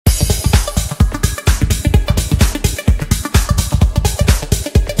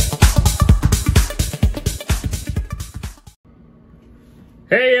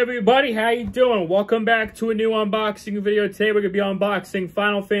everybody, how you doing? Welcome back to a new unboxing video. Today we're going to be unboxing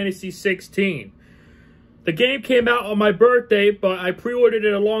Final Fantasy XVI. The game came out on my birthday, but I pre-ordered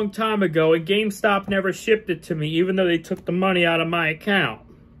it a long time ago, and GameStop never shipped it to me, even though they took the money out of my account.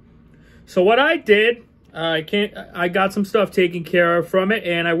 So what I did, I got some stuff taken care of from it,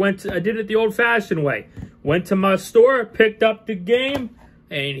 and I did it the old-fashioned way. Went to my store, picked up the game,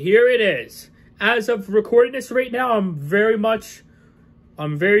 and here it is. As of recording this right now, I'm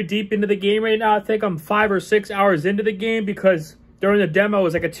very deep into the game right now. I think I'm 5 or 6 hours into the game because during the demo, it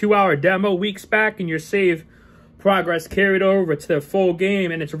was like a 2-hour demo weeks back, and your save progress carried over to the full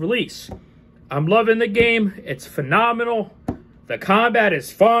game and its release. I'm loving the game. It's phenomenal. The combat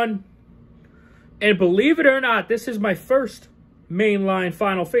is fun. And believe it or not, this is my first mainline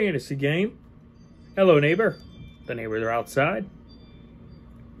Final Fantasy game. Hello, neighbor. The neighbors are outside.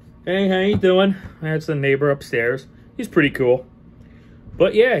 Hey, how you doing? That's the neighbor upstairs. He's pretty cool.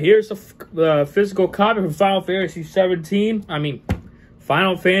 But yeah, here's the physical copy from Final Fantasy XVI.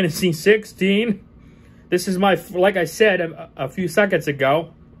 Final Fantasy XVI. This is like I said a few seconds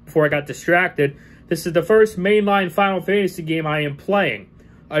ago, before I got distracted, this is the first mainline Final Fantasy game I am playing.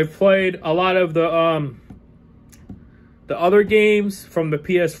 I've played a lot of the other games from the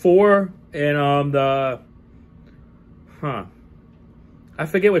PS4 and I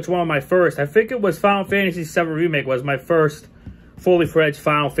forget which one of my first. I think it was Final Fantasy VII Remake was my first fully fledged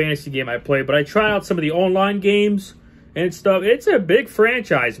Final Fantasy game I played. But I tried out some of the online games and stuff. It's a big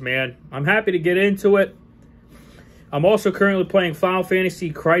franchise, man. I'm happy to get into it. I'm also currently playing Final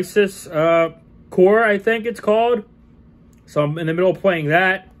Fantasy Crisis Core, I think it's called. So I'm in the middle of playing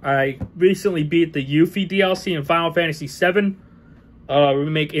that. I recently beat the Yuffie DLC in Final Fantasy VII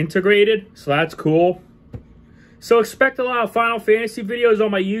Remake Integrated. So that's cool. So expect a lot of Final Fantasy videos on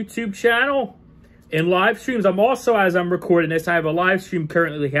my YouTube channel and live streams. I'm also, as I'm recording this, I have a live stream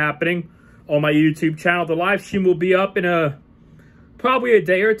currently happening on my YouTube channel. The live stream will be up in probably a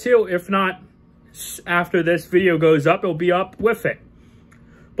day or two. If not, after this video goes up, it'll be up with it.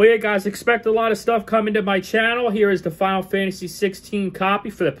 But yeah, guys, expect a lot of stuff coming to my channel. Here is the Final Fantasy XVI copy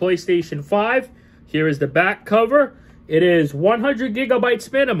for the PlayStation 5. Here is the back cover. It is 100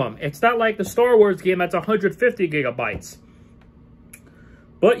 gigabytes minimum. It's not like the Star Wars game that's 150 gigabytes.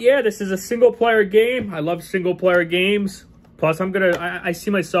 But yeah, this is a single-player game. I love single-player games. Plus, I see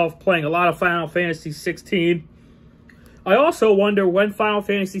myself playing a lot of Final Fantasy 16. I also wonder when Final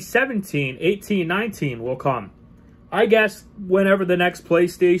Fantasy 17, 18, 19 will come. I guess whenever the next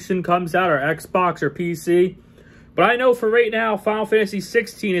PlayStation comes out, or Xbox, or PC. But I know for right now, Final Fantasy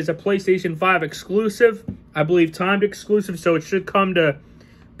 16 is a PlayStation 5 exclusive. I believe timed exclusive, so it should come to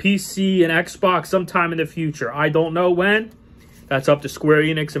PC and Xbox sometime in the future. I don't know when. That's up to Square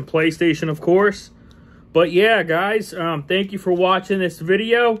Enix and PlayStation, of course. But yeah, guys, thank you for watching this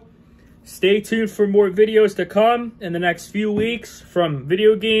video. Stay tuned for more videos to come in the next few weeks, from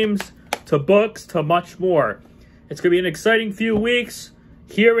video games to books to much more. It's going to be an exciting few weeks.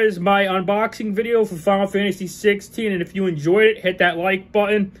 Here is my unboxing video for Final Fantasy XVI, and if you enjoyed it, hit that like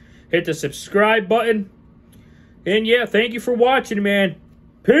button, hit the subscribe button, and yeah, thank you for watching, man.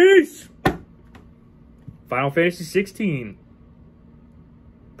 Peace! Final Fantasy XVI.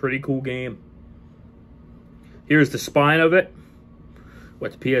 Pretty cool game. Here's the spine of it,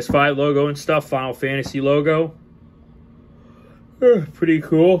 with the PS5 logo and stuff, Final Fantasy logo. Pretty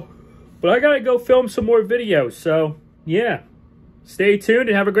cool. But I gotta go film some more videos, so yeah. Stay tuned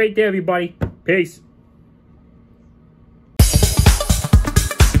and have a great day, everybody. Peace.